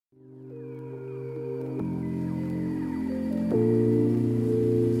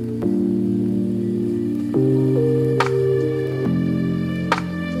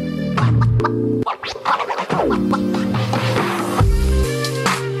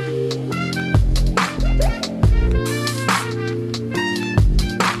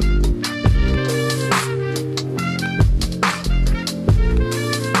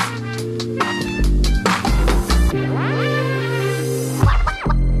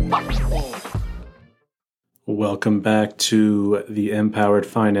Welcome back to the MPowered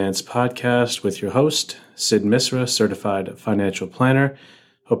Finance Podcast with your host, Sid Misra, Certified Financial Planner.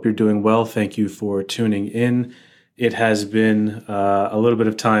 Hope you're doing well. Thank you for tuning in. It has been a little bit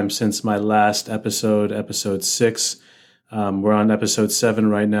of time since my last episode, episode 6. We're on episode 7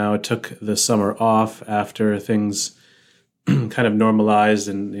 right now. I took the summer off after things kind of normalized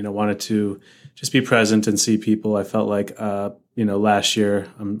and, wanted to just be present and see people. I felt like, last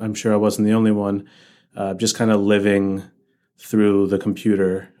year, I'm sure I wasn't the only one, just kind of living through the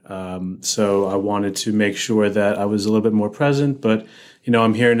computer. So I wanted to make sure that I was a little bit more present, but,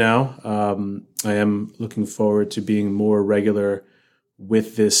 I'm here now. I am looking forward to being more regular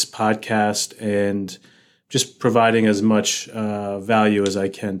with this podcast and just providing as much value as I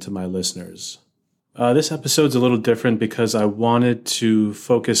can to my listeners. This episode's a little different because I wanted to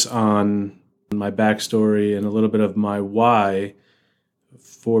focus on my backstory and a little bit of my why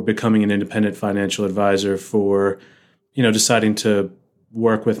for becoming an independent financial advisor, for, deciding to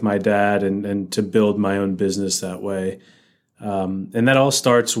work with my dad and to build my own business that way. And that all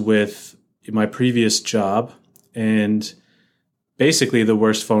starts with my previous job and basically the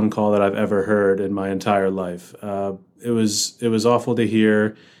worst phone call that I've ever heard in my entire life. It was awful to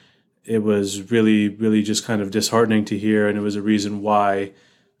hear. It was really, really just kind of disheartening to hear. And it was a reason why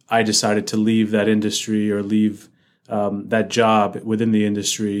I decided to leave that industry or leave that job within the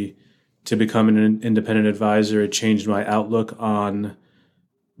industry to become an independent advisor. It changed my outlook on,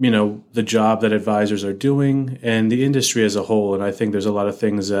 the job that advisors are doing and the industry as a whole. And I think there's a lot of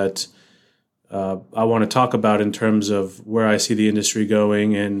things that I want to talk about in terms of where I see the industry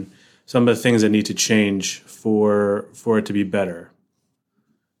going and some of the things that need to change for it to be better.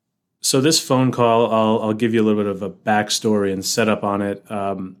 So this phone call, I'll give you a little bit of a backstory and setup on it.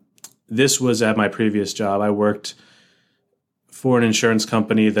 This was at my previous job. I worked for an insurance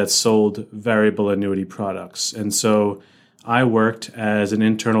company that sold variable annuity products. And so I worked as an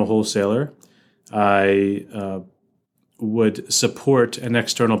internal wholesaler. I would support an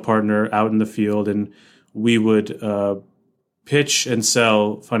external partner out in the field, and we would pitch and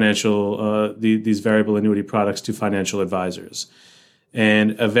sell these variable annuity products to financial advisors.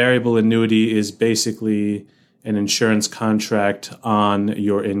 And a variable annuity is basically an insurance contract on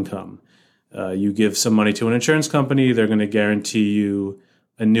your income. You give some money to an insurance company, they're going to guarantee you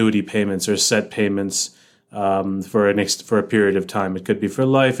annuity payments or set payments for a period of time. It could be for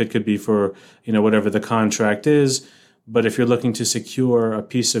life, it could be for whatever the contract is. But if you're looking to secure a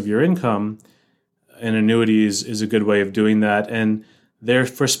piece of your income, an annuity is a good way of doing that. And they're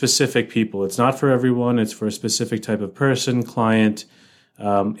for specific people. It's not for everyone. It's for a specific type of person, client,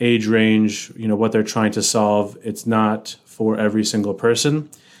 age range, what they're trying to solve. It's not for every single person.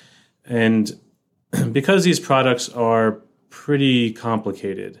 And because these products are pretty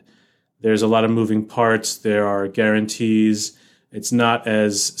complicated, there's a lot of moving parts. There are guarantees. It's not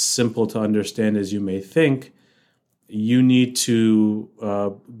as simple to understand as you may think. You need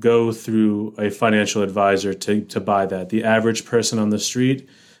to go through a financial advisor to buy that. The average person on the street,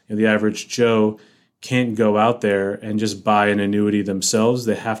 the average Joe, can't go out there and just buy an annuity themselves.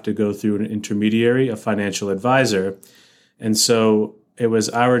 They have to go through an intermediary, a financial advisor. And so it was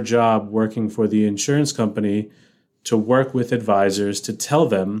our job working for the insurance company to work with advisors to tell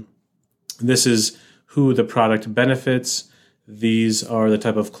them this is who the product benefits. These are the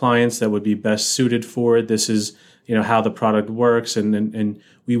type of clients that would be best suited for it. This is how the product works. And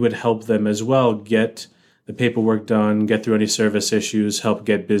we would help them as well get the paperwork done, get through any service issues, help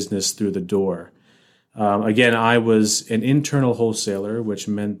get business through the door. Again, I was an internal wholesaler, which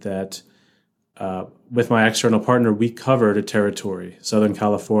meant that with my external partner, we covered a territory, Southern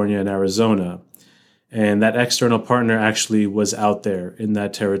California and Arizona. And that external partner actually was out there in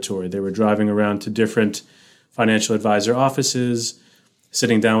that territory. They were driving around to different financial advisor offices,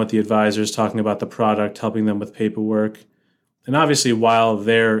 sitting down with the advisors, talking about the product, helping them with paperwork. And obviously, while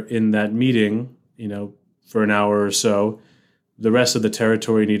they're in that meeting, for an hour or so, the rest of the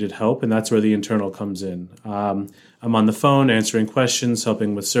territory needed help, and that's where the internal comes in. I'm on the phone answering questions,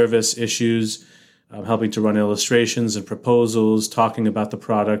 helping with service issues, helping to run illustrations and proposals, talking about the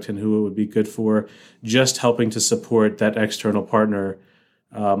product and who it would be good for, just helping to support that external partner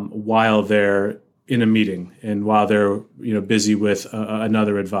while they're in a meeting and while they're busy with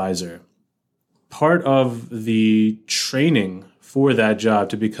another advisor. Part of the training for that job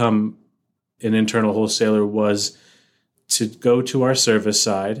to become an internal wholesaler was to go to our service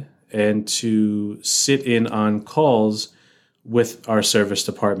side and to sit in on calls with our service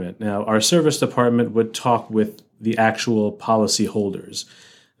department. Now, our service department would talk with the actual policy holders,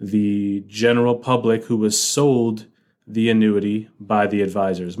 the general public who was sold the annuity by the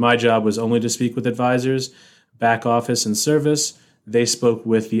advisors. My job was only to speak with advisors, back office and service. They spoke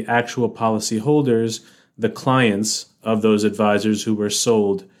with the actual policyholders, the clients of those advisors who were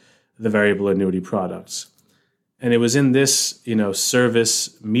sold the variable annuity products. And it was in this,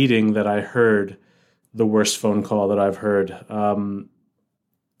 service meeting that I heard the worst phone call that I've heard. And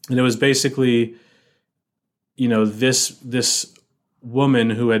it was basically, this woman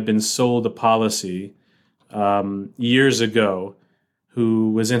who had been sold a policy years ago,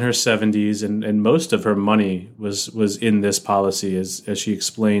 who was in her 70s, and most of her money was in this policy, as she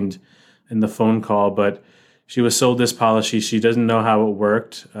explained in the phone call. But she was sold this policy. She doesn't know how it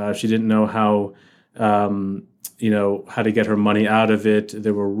worked. She didn't know how to get her money out of it.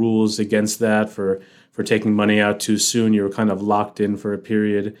 There were rules against that for taking money out too soon. You were kind of locked in for a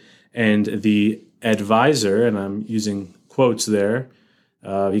period. And the advisor, and I'm using quotes there,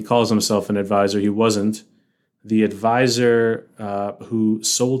 he calls himself an advisor. He wasn't. The advisor who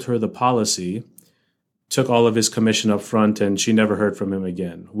sold her the policy took all of his commission up front, and she never heard from him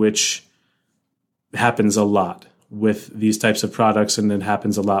again, which happens a lot with these types of products, and it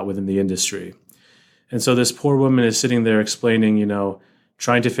happens a lot within the industry. And so this poor woman is sitting there explaining,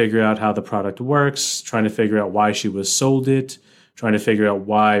 trying to figure out how the product works, trying to figure out why she was sold it, trying to figure out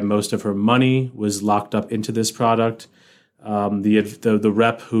why most of her money was locked up into this product. The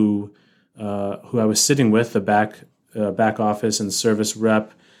rep who I was sitting with, the back office and service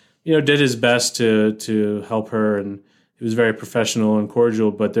rep, did his best to help her, and he was very professional and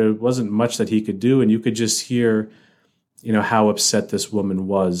cordial, but there wasn't much that he could do, and you could just hear, how upset this woman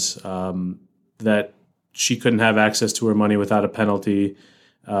was, that she couldn't have access to her money without a penalty.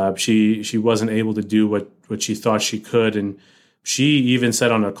 She wasn't able to do what she thought she could, and she even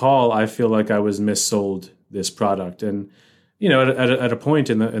said on a call, "I feel like I was missold this product." And at a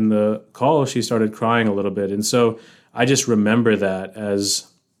point in the call, she started crying a little bit. And so I just remember that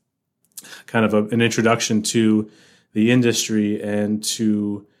as kind of an introduction to the industry and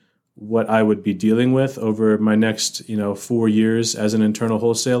to what I would be dealing with over my next, 4 years as an internal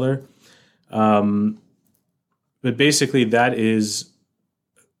wholesaler. But basically that is,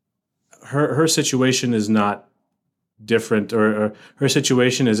 her situation is not different, or her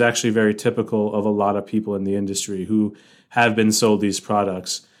situation is actually very typical of a lot of people in the industry who have been sold these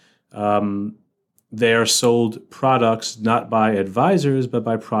products. They are sold products not by advisors, but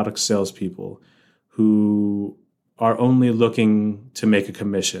by product salespeople who are only looking to make a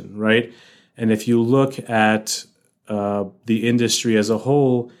commission, right? And if you look at the industry as a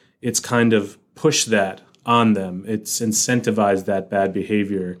whole, it's kind of pushed that on them. It's incentivized that bad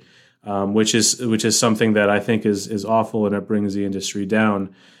behavior, which is something that I think is awful, and it brings the industry down.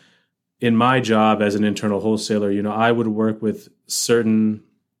 In my job as an internal wholesaler, I would work with certain,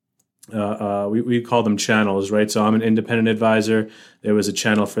 we call them channels, right? So I'm an independent advisor. There was a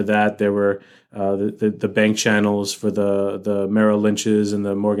channel for that. There were the bank channels for the Merrill Lynch's and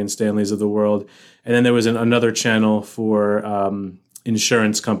the Morgan Stanley's of the world. And then there was another channel for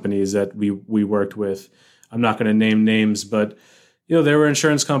insurance companies that we worked with. I'm not going to name names, but there were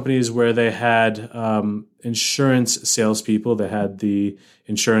insurance companies where they had insurance salespeople. They had the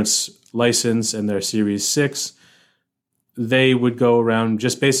insurance license and their Series 6. They would go around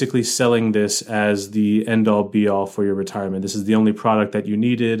just basically selling this as the end-all, be-all for your retirement. This is the only product that you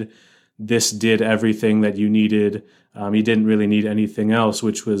needed. This did everything that you needed. You didn't really need anything else,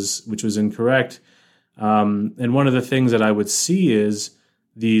 which was incorrect. And one of the things that I would see is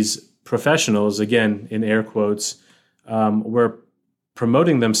these professionals, again, in air quotes, were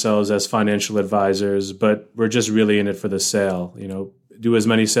promoting themselves as financial advisors, but we're just really in it for the sale. Do as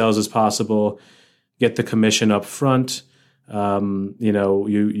many sales as possible, get the commission up front.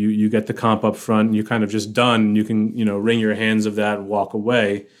 You get the comp up front, and you're kind of just done. You can, wring your hands of that and walk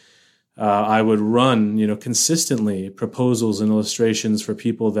away. I would run, consistently proposals and illustrations for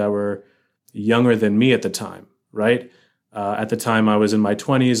people that were younger than me at the time, right? At the time, I was in my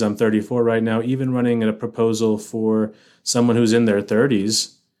 20s. I'm 34 right now. Even running a proposal for someone who's in their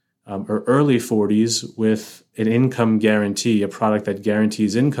 30s or early 40s with an income guarantee, a product that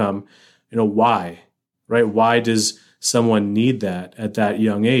guarantees income, why, right? Why does someone need that at that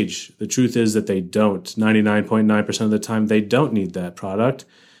young age? The truth is that they don't. 99.9% of the time, they don't need that product.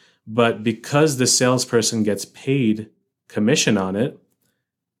 But because the salesperson gets paid commission on it,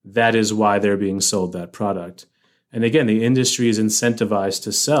 that is why they're being sold that product. And again, the industry is incentivized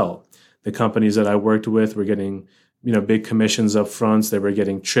to sell. The companies that I worked with were getting, big commissions up front. They were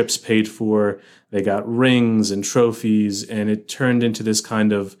getting trips paid for. They got rings and trophies, and it turned into this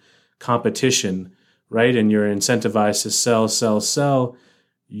kind of competition, right? And you're incentivized to sell.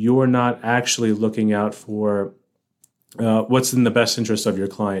 You're not actually looking out for what's in the best interest of your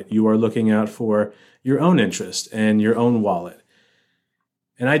client. You are looking out for your own interest and your own wallet.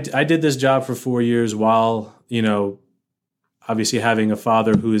 And I did this job for 4 years while, obviously having a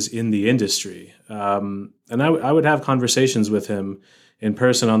father who is in the industry. And I would have conversations with him in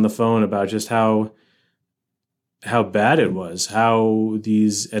person on the phone about just how bad it was, how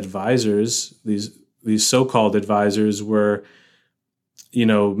these advisors, these so-called advisors were,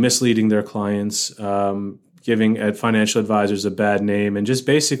 misleading their clients, giving financial advisors a bad name, and just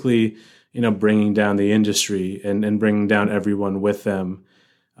basically, bringing down the industry and bringing down everyone with them.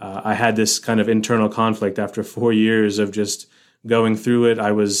 I had this kind of internal conflict after 4 years of just going through it.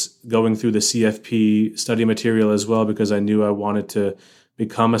 I was going through the CFP study material as well because I knew I wanted to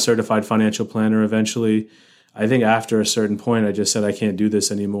become a certified financial planner eventually. I think after a certain point, I just said, I can't do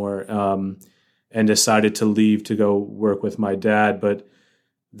this anymore, and decided to leave to go work with my dad. But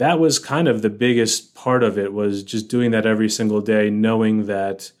that was kind of the biggest part of it, was just doing that every single day, knowing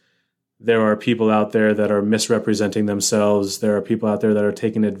that there are people out there that are misrepresenting themselves. There are people out there that are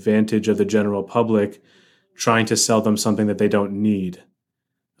taking advantage of the general public, trying to sell them something that they don't need.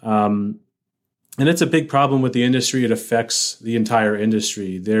 And it's a big problem with the industry. It affects the entire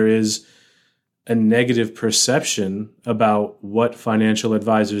industry. There is a negative perception about what financial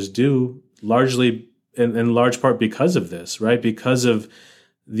advisors do, largely in large part because of this, right? Because of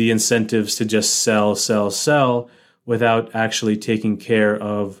the incentives to just sell without actually taking care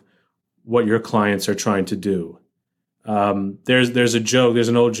of what your clients are trying to do. There's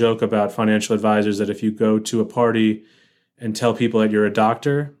an old joke about financial advisors that if you go to a party and tell people that you're a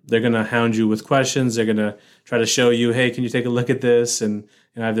doctor, they're going to hound you with questions. They're going to try to show you, hey, can you take a look at this? And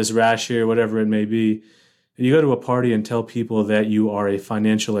I have this rash here, whatever it may be. And you go to a party and tell people that you are a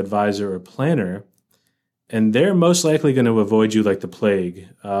financial advisor or planner, and they're most likely going to avoid you like the plague,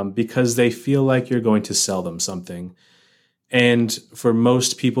 because they feel like you're going to sell them something. And for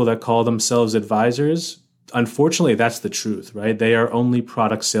most people that call themselves advisors, unfortunately, that's the truth, right? They are only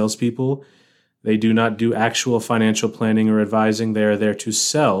product salespeople. They do not do actual financial planning or advising. They are there to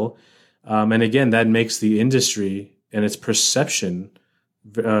sell. And again, that makes the industry and its perception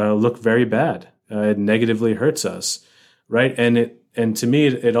look very bad. It negatively hurts us, right? And to me,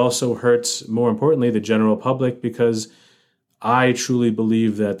 it also hurts, more importantly, the general public, because I truly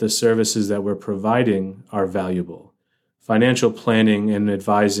believe that the services that we're providing are valuable. Financial planning and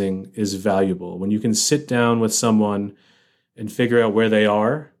advising is valuable. When you can sit down with someone and figure out where they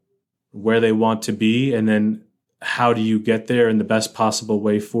are, where they want to be, and then how do you get there in the best possible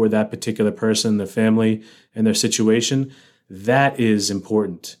way for that particular person, their family, and their situation, that is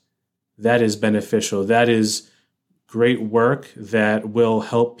important. That is beneficial. That is great work that will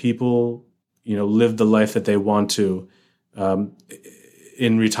help people, live the life that they want to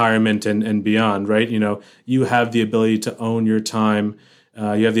in retirement and beyond, right? You have the ability to own your time.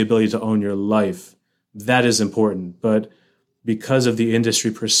 You have the ability to own your life. That is important. But because of the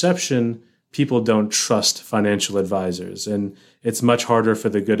industry perception, people don't trust financial advisors. And it's much harder for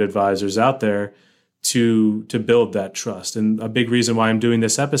the good advisors out there to build that trust. And a big reason why I'm doing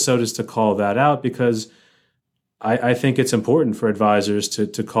this episode is to call that out, because I think it's important for advisors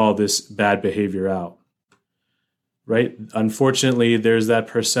to call this bad behavior out, right? Unfortunately, there's that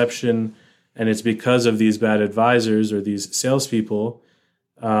perception, and it's because of these bad advisors or these salespeople.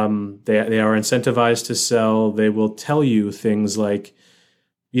 They are incentivized to sell. They will tell you things like,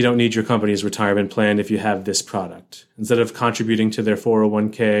 you don't need your company's retirement plan if you have this product. Instead of contributing to their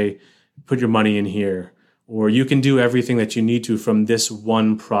 401k, put your money in here. Or you can do everything that you need to from this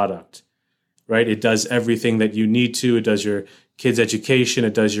one product, right? It does everything that you need to. It does your kids' education.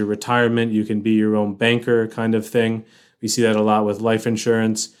 It does your retirement. You can be your own banker kind of thing. We see that a lot with life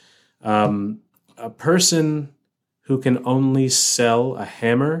insurance. A person who can only sell a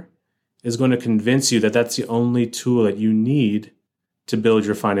hammer is going to convince you that that's the only tool that you need to build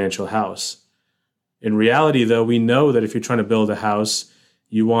your financial house. In reality, though, we know that if you're trying to build a house,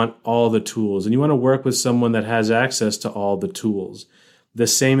 you want all the tools, and you want to work with someone that has access to all the tools. The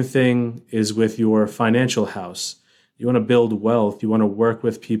same thing is with your financial house. You want to build wealth. You want to work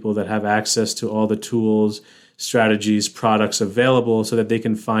with people that have access to all the tools, strategies, products available so that they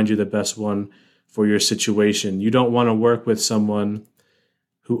can find you the best one for your situation. You don't want to work with someone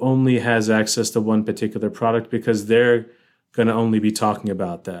who only has access to one particular product, because they're going to only be talking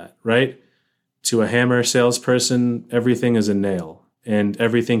about that, right? To a hammer salesperson, everything is a nail and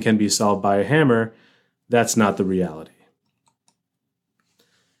everything can be solved by a hammer. That's not the reality.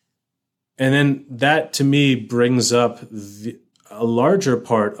 And then that, to me, brings up a larger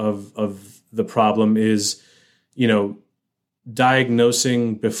part of the problem is,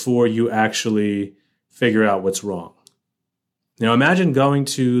 diagnosing before you actually figure out what's wrong, Now imagine going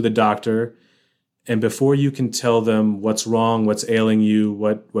to the doctor, and before you can tell them what's wrong, what's ailing you,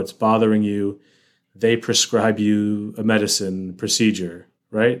 what's bothering you, they prescribe you a medicine procedure,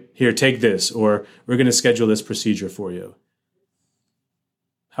 right? Here, take this, or we're going to schedule this procedure for you.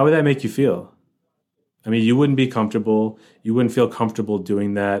 How would that make you feel? I mean, you wouldn't be comfortable. You wouldn't feel comfortable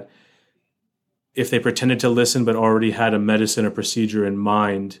doing that. If they pretended to listen but already had a medicine or procedure in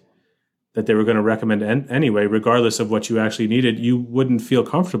mind that they were going to recommend anyway, regardless of what you actually needed, you wouldn't feel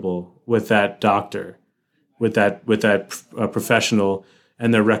comfortable with that doctor, with that professional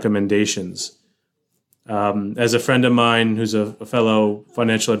and their recommendations. As a friend of mine who's a fellow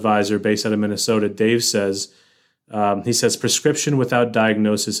financial advisor based out of Minnesota, Dave says, he says, prescription without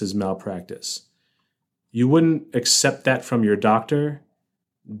diagnosis is malpractice. You wouldn't accept that from your doctor.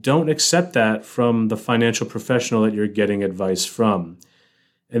 Don't accept that from the financial professional that you're getting advice from.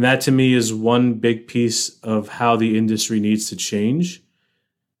 And that to me is one big piece of how the industry needs to change,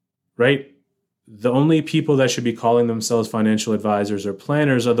 right? The only people that should be calling themselves financial advisors or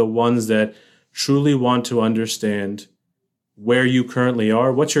planners are the ones that truly want to understand where you currently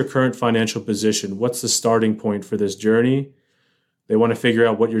are. What's your current financial position? What's the starting point for this journey? They want to figure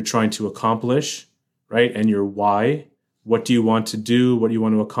out what you're trying to accomplish, right? And your why. What do you want to do? What do you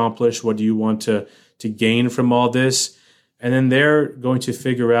want to accomplish? What do you want to gain from all this? And then they're going to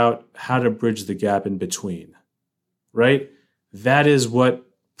figure out how to bridge the gap in between, right? That is what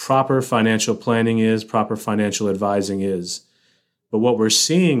proper financial planning is, proper financial advising is. But what we're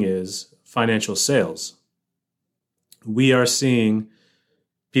seeing is financial sales. We are seeing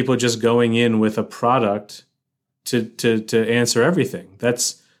people just going in with a product to answer everything.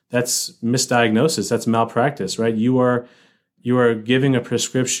 That's misdiagnosis. That's malpractice, right? You are giving a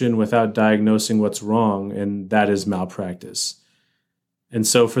prescription without diagnosing what's wrong, and that is malpractice. And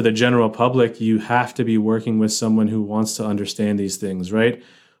so for the general public, you have to be working with someone who wants to understand these things, right?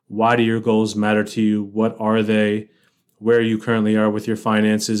 Why do your goals matter to you? What are they? Where you currently are with your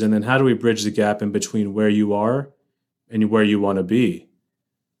finances? And then how do we bridge the gap in between where you are and where you want to be?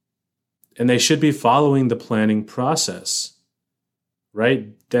 And they should be following the planning process, right?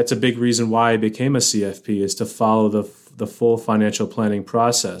 That's a big reason why I became a CFP, is to follow the full financial planning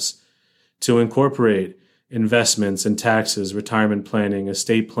process, to incorporate investments and taxes, retirement planning,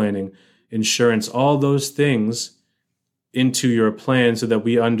 estate planning, insurance, all those things into your plan so that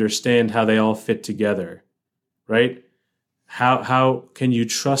we understand how they all fit together, right? How can you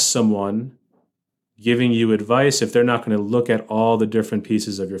trust someone giving you advice if they're not going to look at all the different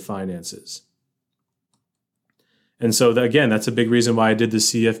pieces of your finances? And so again, that's a big reason why I did the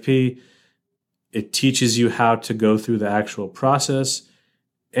CFP. It teaches you how to go through the actual process,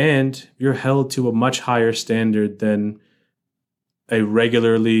 and you're held to a much higher standard than a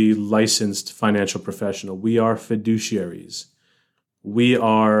regularly licensed financial professional. We are fiduciaries. We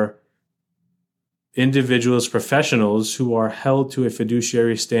are individuals, professionals who are held to a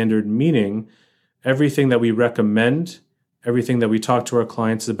fiduciary standard, meaning everything that we recommend, everything that we talk to our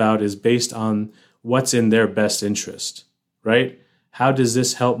clients about is based on what's in their best interest, right? How does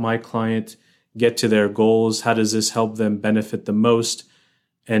this help my client get to their goals? How does this help them benefit the most?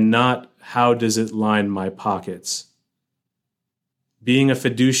 And not how does it line my pockets? Being a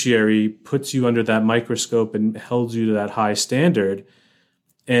fiduciary puts you under that microscope and holds you to that high standard.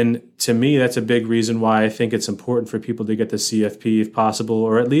 And to me, that's a big reason why I think it's important for people to get the CFP if possible,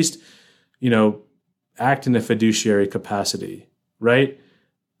 or at least, act in a fiduciary capacity, right?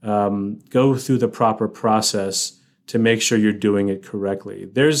 Go through the proper process to make sure you're doing it correctly.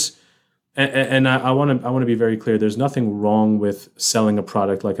 I want to be very clear. There's nothing wrong with selling a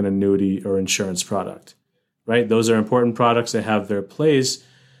product like an annuity or insurance product, right? Those are important products. They have their place.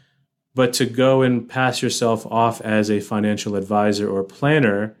 But to go and pass yourself off as a financial advisor or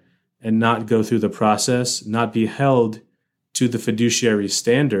planner and not go through the process, not be held to the fiduciary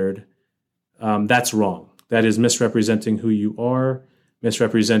standard, that's wrong. That is misrepresenting who you are,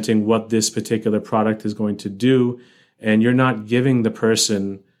 misrepresenting what this particular product is going to do, and you're not giving the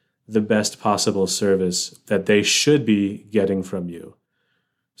person the best possible service that they should be getting from you.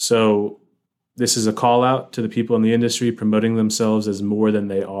 So this is a call out to the people in the industry promoting themselves as more than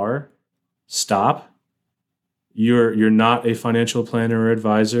they are. Stop. You're not a financial planner or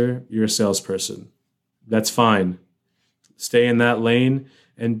advisor. You're a salesperson. That's fine. Stay in that lane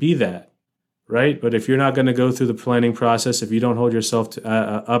and be that, right? But if you're not going to go through the planning process, if you don't hold yourself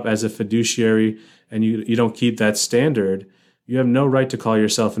up as a fiduciary and you don't keep that standard, you have no right to call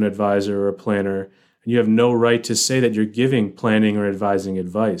yourself an advisor or a planner, and you have no right to say that you're giving planning or advising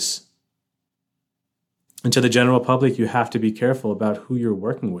advice. And to the general public, you have to be careful about who you're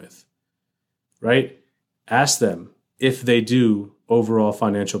working with, right? Ask them, if they do overall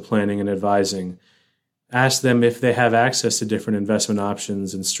financial planning and advising. Ask them if they have access to different investment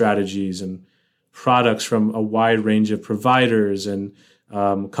options and strategies and products from a wide range of providers and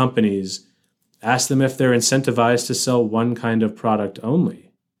companies. Ask them if they're incentivized to sell one kind of product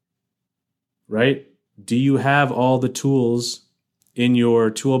only, right? Do you have all the tools in your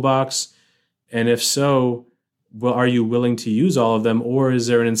toolbox? And if so, well, are you willing to use all of them, or is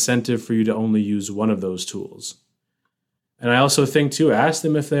there an incentive for you to only use one of those tools? And I also think, too, ask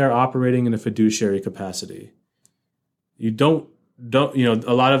them if they are operating in a fiduciary capacity. You don't,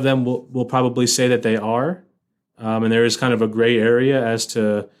 a lot of them will probably say that they are. And there is kind of a gray area as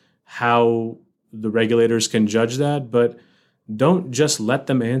to how the regulators can judge that. But don't just let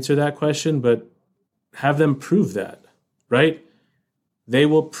them answer that question, but have them prove that, right? They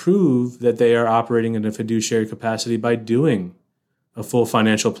will prove that they are operating in a fiduciary capacity by doing a full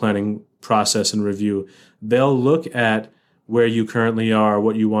financial planning process and review. They'll look at where you currently are,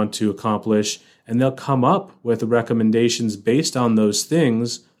 what you want to accomplish, and they'll come up with recommendations based on those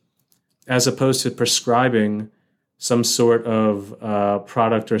things, as opposed to prescribing some sort of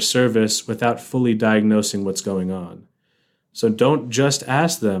product or service without fully diagnosing what's going on. So don't just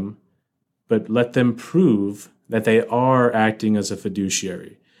ask them, but let them prove that they are acting as a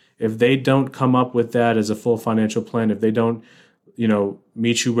fiduciary. If they don't come up with that as a full financial plan, if they don't,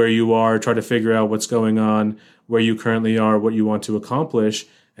 meet you where you are, try to figure out what's going on, where you currently are, what you want to accomplish,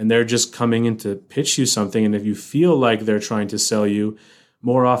 and they're just coming in to pitch you something, and if you feel like they're trying to sell you,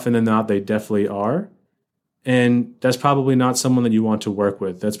 more often than not, they definitely are. And that's probably not someone that you want to work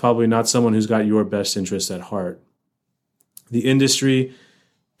with. That's probably not someone who's got your best interests at heart. The industry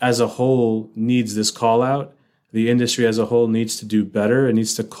as a whole needs this call out. The industry as a whole needs to do better. It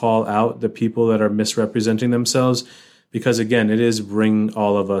needs to call out the people that are misrepresenting themselves, because again, it is bringing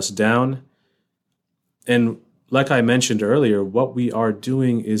all of us down. And like I mentioned earlier, what we are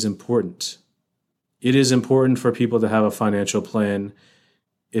doing is important. It is important for people to have a financial plan.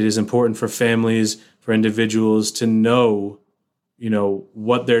 It is important for families, for individuals to know,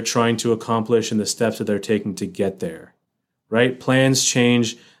 what they're trying to accomplish and the steps that they're taking to get there, right? Plans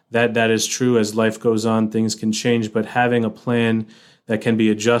change. That is true. As life goes on, things can change, but having a plan that can be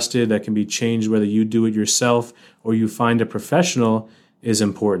adjusted, that can be changed, whether you do it yourself or you find a professional, is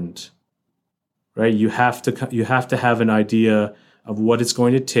important, right? You have to have an idea of what it's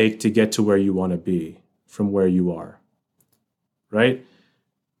going to take to get to where you want to be from where you are, right?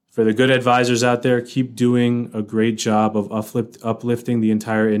 For the good advisors out there, keep doing a great job of uplifting the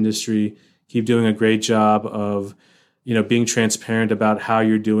entire industry. Keep doing a great job of being transparent about how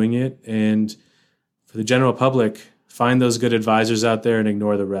you're doing it. And for the general public, find those good advisors out there and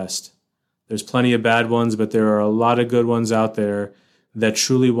ignore the rest. There's plenty of bad ones, but there are a lot of good ones out there that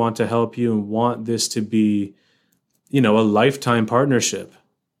truly want to help you and want this to be, a lifetime partnership.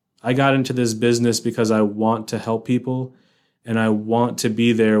 I got into this business because I want to help people, and I want to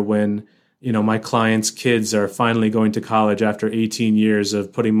be there when, my clients' kids are finally going to college after 18 years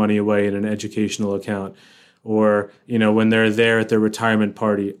of putting money away in an educational account. Or, when they're there at their retirement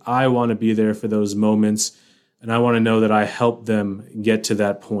party. I want to be there for those moments, and I want to know that I help them get to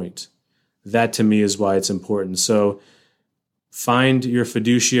that point. That, to me, is why it's important. So find your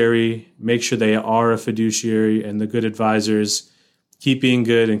fiduciary, make sure they are a fiduciary, and the good advisors, keep being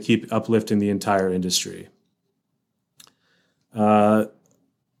good and keep uplifting the entire industry.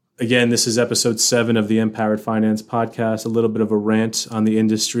 Again, this is episode 7 of the MPowered Finance Podcast, a little bit of a rant on the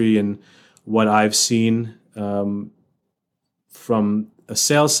industry and what I've seen from a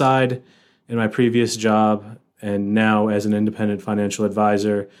sales side in my previous job and now as an independent financial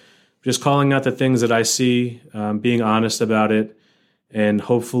advisor. Just calling out the things that I see, being honest about it, and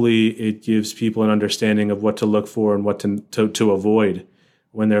hopefully it gives people an understanding of what to look for and what to avoid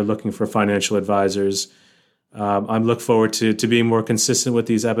when they're looking for financial advisors. I look forward to being more consistent with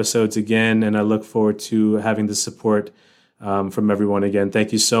these episodes again, and I look forward to having the support from everyone again.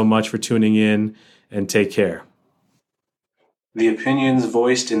 Thank you so much for tuning in, and take care. The opinions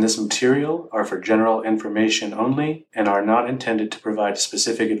voiced in this material are for general information only and are not intended to provide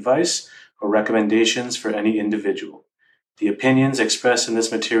specific advice or recommendations for any individual. The opinions expressed in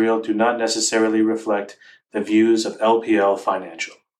this material do not necessarily reflect the views of LPL Financial.